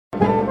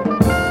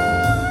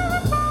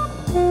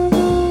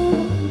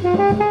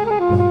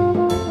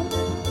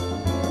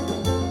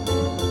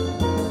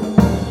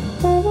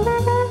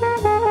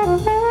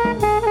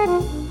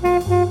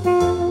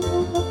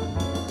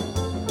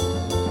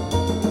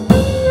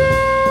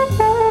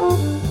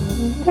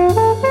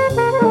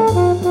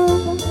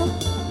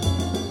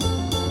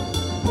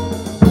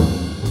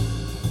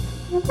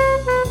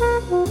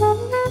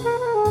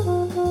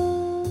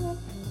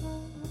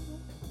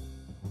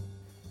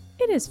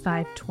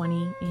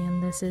5:20,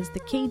 and this is the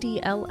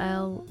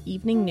KDLL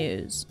Evening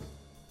News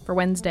for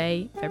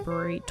Wednesday,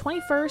 February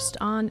 21st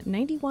on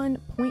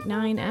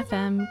 91.9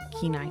 FM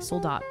Kenai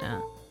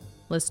Soldotna.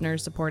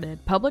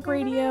 Listener-supported public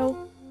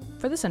radio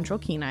for the Central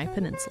Kenai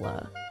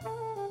Peninsula.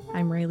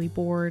 I'm Rayleigh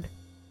Board.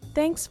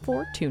 Thanks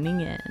for tuning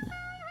in.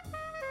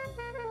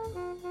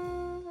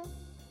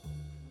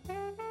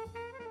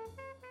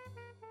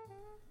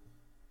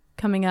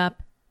 Coming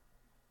up,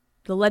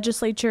 the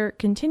legislature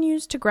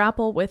continues to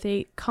grapple with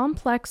a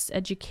complex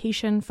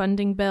education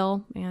funding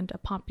bill, and a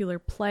popular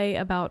play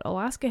about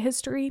Alaska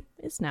history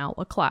is now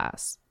a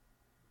class.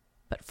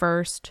 But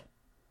first,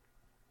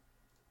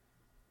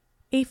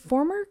 a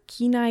former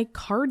Kenai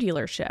car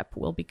dealership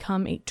will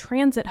become a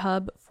transit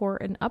hub for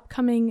an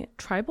upcoming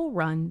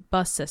tribal-run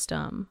bus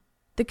system.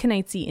 The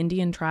Kenaitze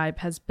Indian Tribe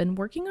has been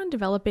working on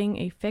developing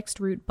a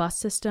fixed-route bus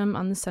system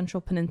on the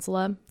Central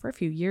Peninsula for a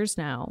few years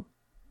now.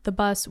 The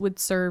bus would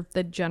serve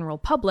the general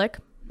public,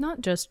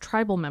 not just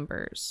tribal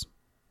members.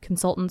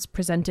 Consultants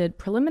presented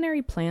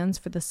preliminary plans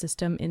for the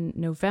system in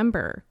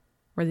November,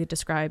 where they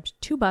described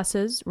 2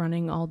 buses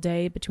running all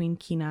day between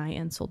Kenai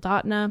and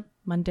Soldotna,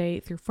 Monday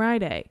through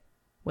Friday,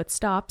 with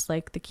stops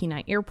like the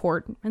Kenai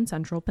Airport and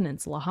Central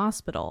Peninsula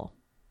Hospital.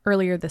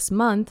 Earlier this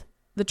month,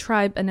 the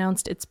tribe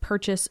announced its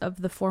purchase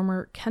of the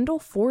former Kendall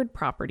Ford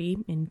property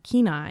in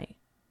Kenai.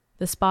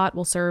 The spot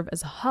will serve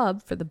as a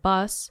hub for the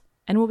bus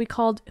and will be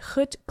called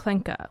Hut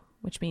Klenka,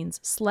 which means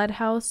sled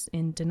house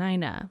in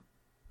Dena'ina.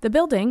 The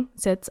building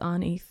sits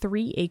on a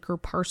 3-acre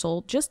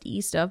parcel just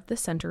east of the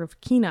center of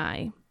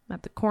Kenai,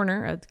 at the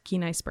corner of the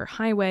Kenai Spur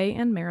Highway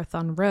and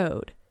Marathon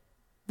Road.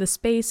 The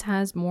space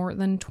has more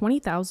than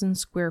 20,000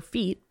 square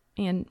feet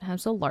and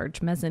has a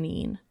large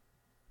mezzanine.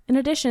 In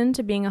addition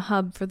to being a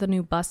hub for the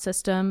new bus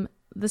system,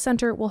 the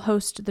center will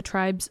host the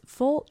tribe's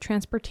full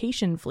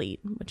transportation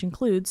fleet, which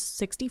includes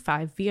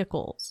 65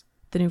 vehicles.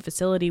 The new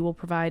facility will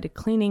provide a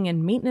cleaning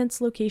and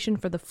maintenance location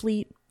for the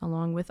fleet,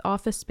 along with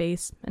office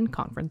space and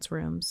conference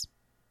rooms.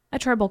 A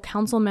tribal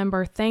council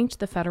member thanked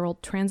the Federal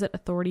Transit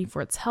Authority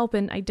for its help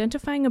in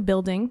identifying a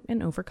building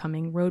and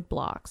overcoming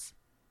roadblocks.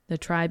 The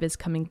tribe is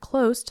coming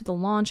close to the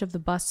launch of the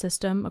bus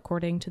system,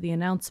 according to the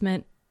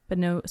announcement, but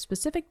no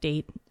specific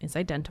date is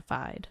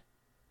identified.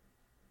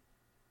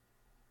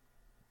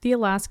 The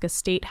Alaska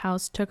State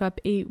House took up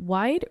a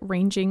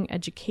wide-ranging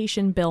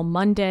education bill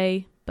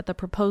Monday, but the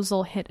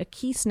proposal hit a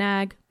key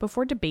snag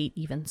before debate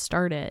even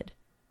started.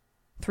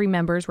 3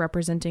 members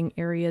representing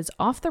areas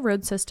off the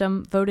road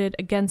system voted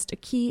against a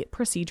key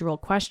procedural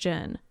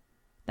question.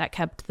 That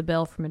kept the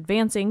bill from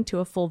advancing to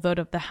a full vote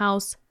of the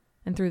House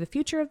and threw the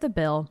future of the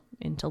bill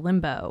into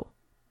limbo.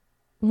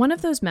 One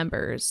of those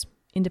members,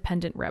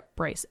 Independent Rep.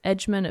 Bryce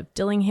Edgman of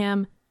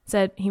Dillingham,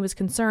 said he was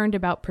concerned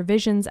about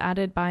provisions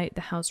added by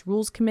the House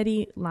Rules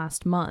Committee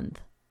last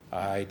month.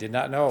 I did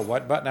not know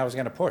what button I was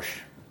going to push.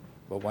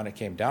 But when it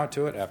came down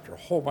to it, after a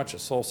whole bunch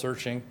of soul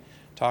searching,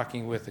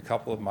 talking with a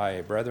couple of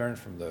my brethren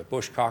from the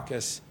Bush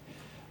Caucus,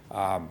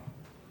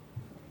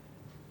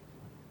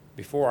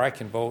 before I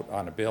can vote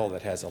on a bill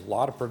that has a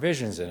lot of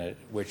provisions in it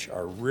which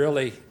are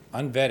really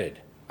unvetted,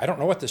 I don't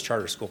know what this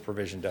charter school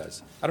provision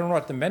does. I don't know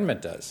what the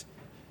amendment does.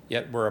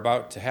 Yet we're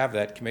about to have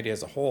that committee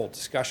as a whole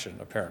discussion,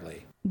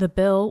 apparently. The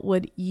bill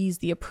would ease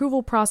the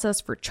approval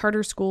process for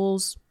charter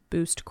schools,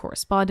 boost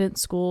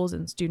correspondence schools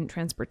and student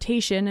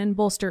transportation, and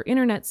bolster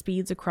internet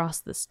speeds across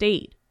the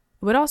state.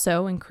 It would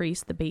also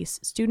increase the base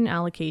student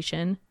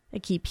allocation, a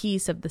key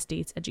piece of the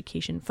state's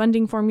education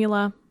funding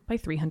formula, by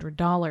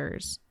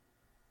 $300.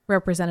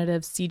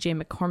 Representatives C.J.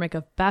 McCormick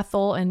of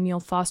Bethel and Neil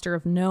Foster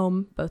of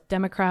Nome, both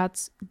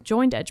Democrats,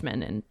 joined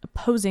Edgman in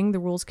opposing the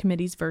Rules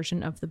Committee's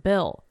version of the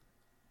bill.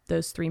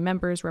 Those 3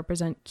 members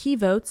represent key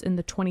votes in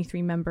the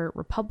 23-member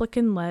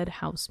Republican-led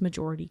House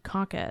Majority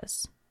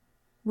Caucus.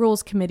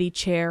 Rules Committee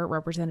Chair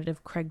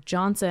Representative Craig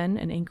Johnson,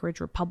 an Anchorage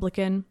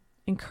Republican,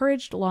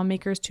 encouraged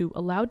lawmakers to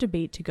allow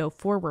debate to go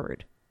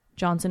forward.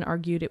 Johnson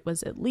argued it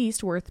was at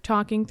least worth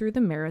talking through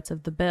the merits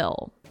of the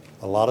bill.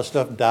 A lot of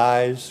stuff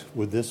dies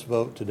with this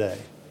vote today.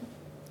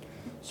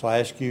 So I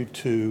ask you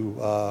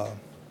to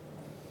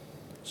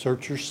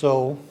search your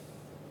soul.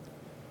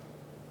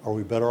 Are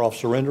we better off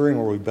surrendering,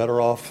 or are we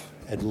better off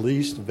at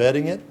least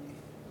vetting it,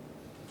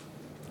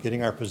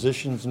 getting our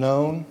positions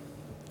known?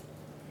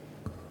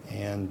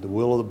 And the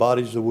will of the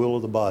body is the will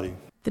of the body.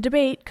 The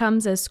debate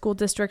comes as school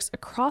districts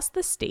across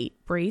the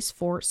state brace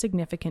for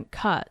significant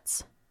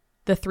cuts.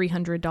 The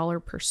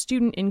 $300 per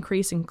student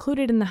increase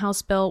included in the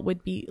House bill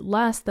would be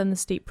less than the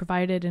state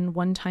provided in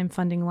one-time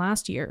funding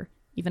last year,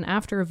 even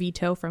after a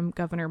veto from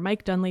Governor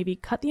Mike Dunleavy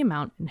cut the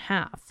amount in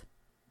half.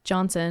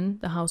 Johnson,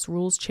 the House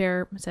Rules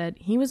Chair, said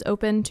he was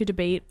open to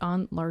debate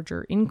on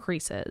larger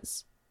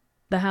increases.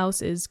 The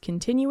House is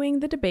continuing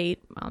the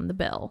debate on the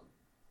bill.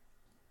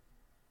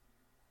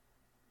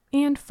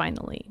 And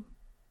finally,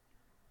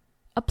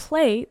 a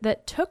play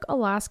that took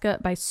Alaska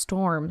by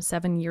storm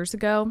 7 years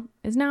ago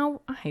is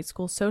now a high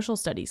school social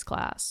studies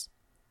class.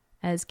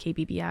 As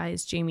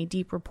KBBI's Jamie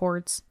Deep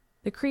reports,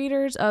 the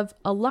creators of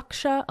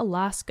Alaska,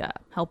 Alaska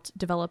helped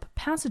develop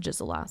Passages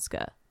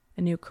Alaska,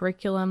 a new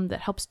curriculum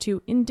that helps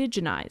to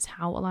indigenize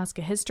how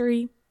Alaska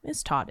history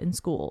is taught in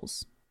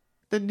schools.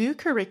 The new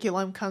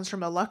curriculum comes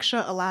from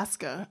Alukshya,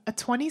 Alaska, a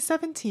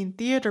 2017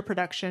 theater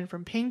production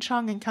from Ping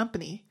Chong and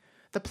Company.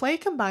 The play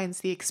combines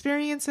the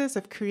experiences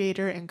of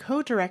creator and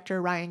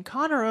co-director Ryan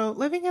Conero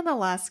living in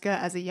Alaska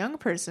as a young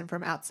person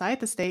from outside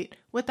the state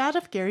with that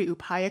of Gary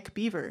Upayak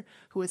Beaver,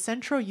 who is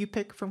Central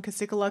Yupik from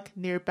Kasikaluk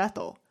near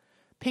Bethel.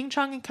 Ping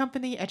Chong and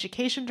Company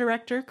Education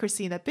Director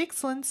Christina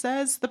Bixlin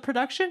says the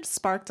production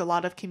sparked a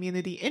lot of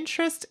community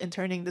interest in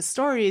turning the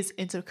stories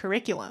into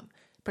curriculum,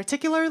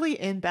 particularly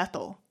in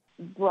Bethel.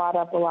 Brought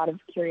up a lot of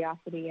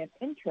curiosity and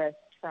interest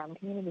from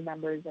community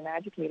members and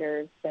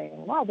educators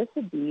saying, wow, this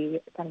would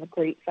be kind of a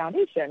great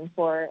foundation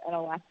for an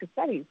Alaska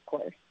Studies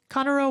course.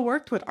 Conero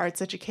worked with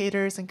arts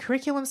educators and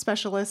curriculum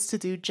specialists to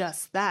do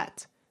just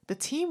that. The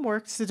team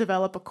worked to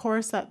develop a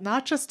course that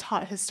not just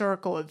taught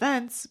historical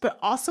events, but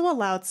also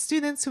allowed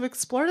students to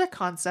explore the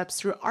concepts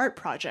through art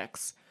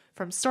projects.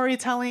 From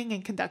storytelling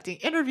and conducting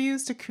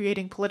interviews to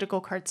creating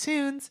political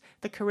cartoons,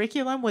 the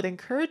curriculum would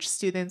encourage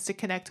students to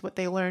connect what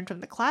they learned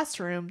from the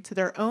classroom to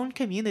their own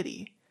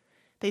community.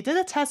 They did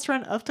a test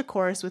run of the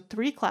course with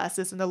 3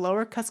 classes in the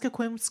Lower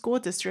Kuskokwim School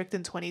District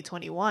in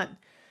 2021.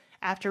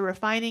 After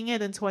refining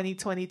it in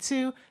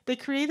 2022, they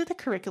created a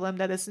curriculum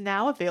that is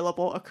now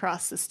available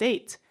across the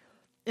state.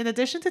 In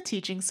addition to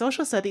teaching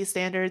social studies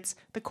standards,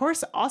 the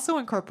course also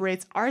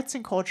incorporates arts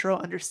and cultural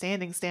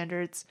understanding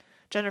standards.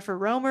 Jennifer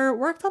Romer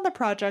worked on the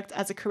project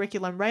as a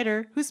curriculum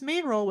writer whose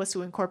main role was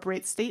to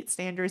incorporate state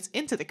standards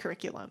into the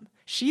curriculum.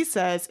 She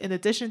says, in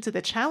addition to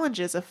the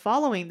challenges of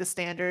following the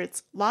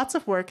standards, lots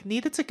of work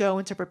needed to go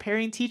into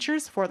preparing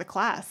teachers for the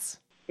class.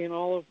 In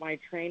all of my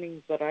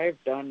trainings that I've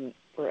done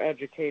for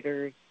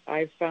educators,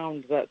 I've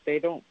found that they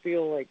don't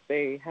feel like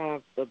they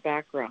have the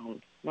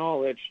background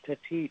knowledge to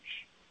teach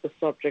the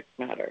subject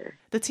matter.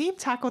 The team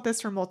tackled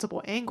this from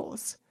multiple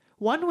angles.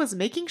 One was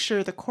making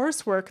sure the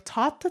coursework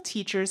taught the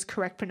teachers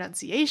correct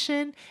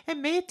pronunciation and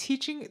made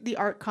teaching the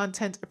art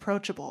content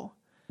approachable.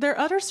 Their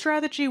other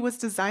strategy was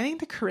designing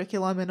the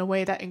curriculum in a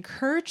way that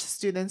encouraged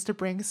students to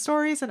bring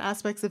stories and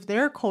aspects of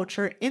their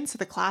culture into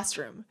the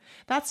classroom.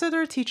 That's so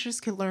their teachers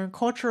could learn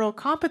cultural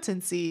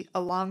competency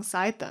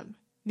alongside them.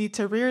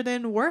 Nita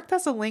Reardon worked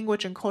as a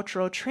language and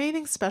cultural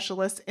training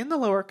specialist in the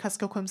Lower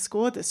Kuskokwim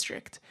School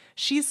District.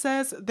 She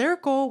says their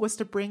goal was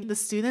to bring the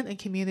student and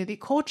community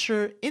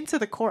culture into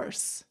the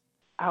course.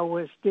 I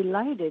was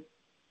delighted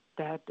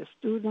that the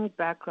student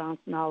background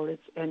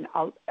knowledge and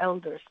our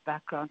elders'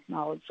 background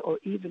knowledge, or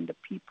even the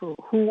people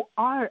who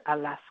are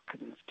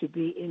Alaskans, to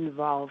be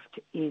involved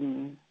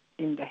in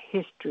the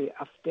history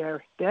of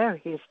their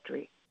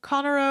history.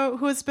 Conero,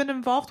 who has been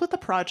involved with the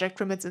project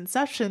from its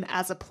inception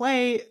as a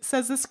play,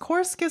 says this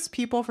course gives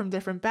people from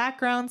different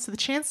backgrounds the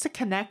chance to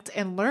connect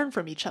and learn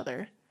from each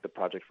other. The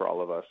project for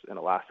all of us in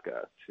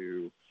Alaska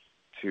to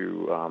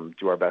do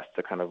our best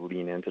to kind of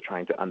lean into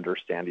trying to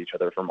understand each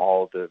other from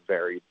all the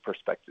varied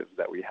perspectives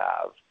that we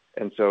have.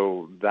 And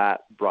so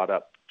that brought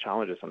up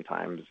challenges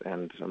sometimes,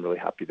 and I'm really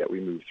happy that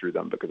we moved through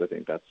them because I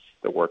think that's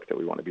the work that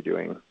we want to be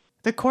doing.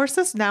 The course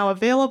is now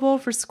available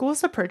for schools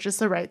to purchase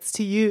the rights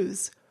to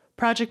use.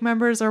 Project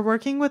members are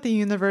working with the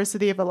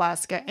University of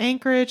Alaska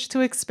Anchorage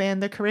to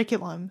expand the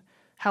curriculum.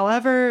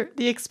 However,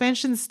 the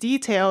expansion's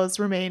details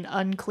remain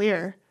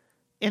unclear.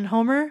 In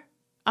Homer,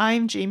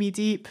 I'm Jamie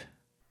Deep.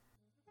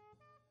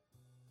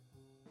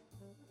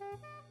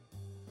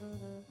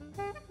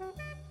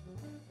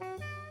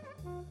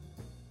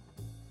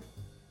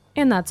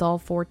 And that's all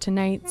for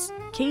tonight's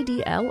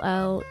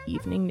KDLL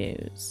Evening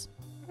News.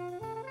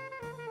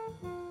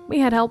 We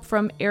had help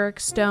from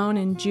Eric Stone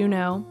in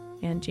Juneau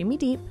and Jamie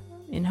Deep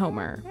in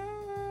Homer.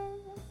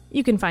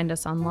 You can find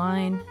us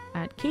online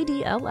at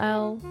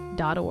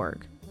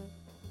kdll.org.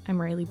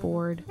 I'm Riley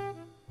Board.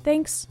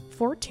 Thanks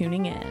for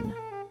tuning in.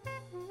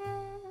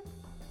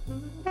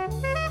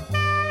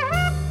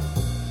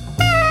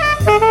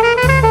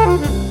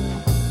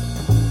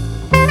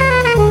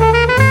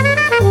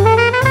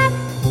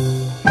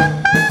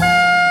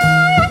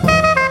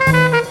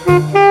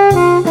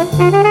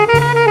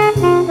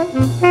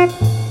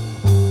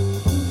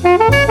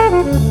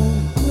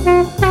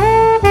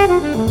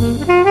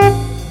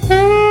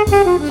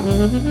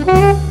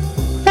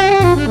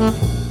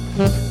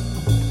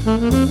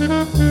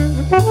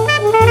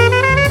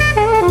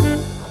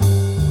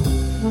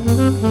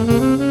 Mm-hmm.